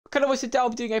Can always sit down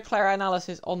and doing a player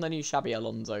analysis on the new Xabi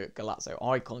Alonso Golazo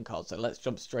icon card. So let's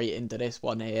jump straight into this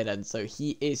one here then. So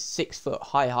he is 6 foot,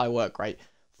 high work rate,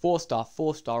 4-star,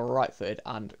 4-star right footed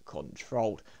and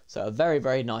controlled. So a very,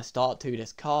 very nice start to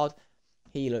this card.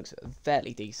 He looks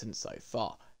fairly decent so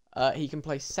far. He can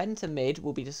play centre mid.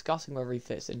 We'll be discussing whether he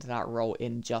fits into that role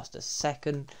in just a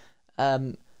second.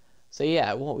 So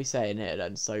yeah, what are we saying here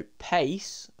then? So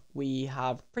pace, we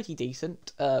have pretty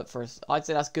decent for us. I'd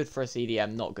say that's good for a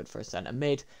CDM, not good for a centre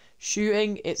mid.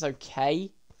 Shooting, it's okay.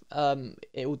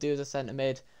 It will do as a centre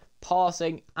mid.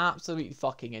 Passing, absolutely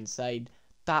fucking insane.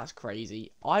 That's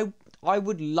crazy. I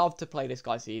would love to play this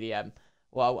guy CDM.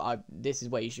 Well, this is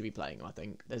where you should be playing him, I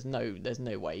think. There's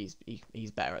no way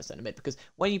he's better at centre mid, because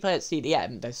when you play at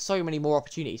CDM, there's so many more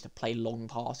opportunities to play long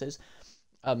passes.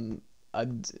 And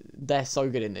they're so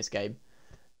good in this game.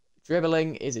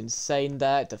 Dribbling is insane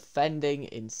there. Defending,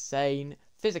 insane.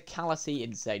 Physicality,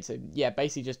 insane. So, yeah,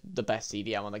 basically just the best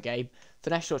CDM on the game.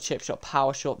 Finesse shot, chip shot,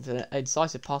 power shot,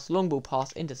 incisive pass, long ball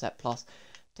pass, intercept plus,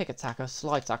 tick attacker,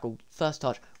 slide tackle, first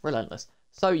touch, relentless.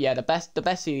 So, yeah, the best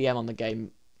CDM on the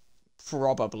game,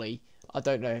 probably. I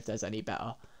don't know if there's any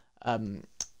better.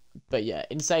 But, yeah,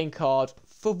 insane card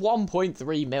for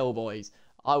 1.3 mil, boys.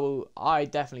 I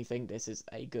definitely think this is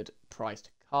a good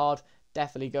priced card.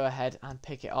 Definitely go ahead and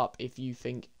pick it up if you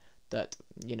think that,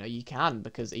 you know, you can,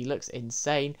 because he looks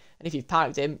insane. And if you've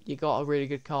packed him, you got a really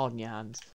good card in your hands.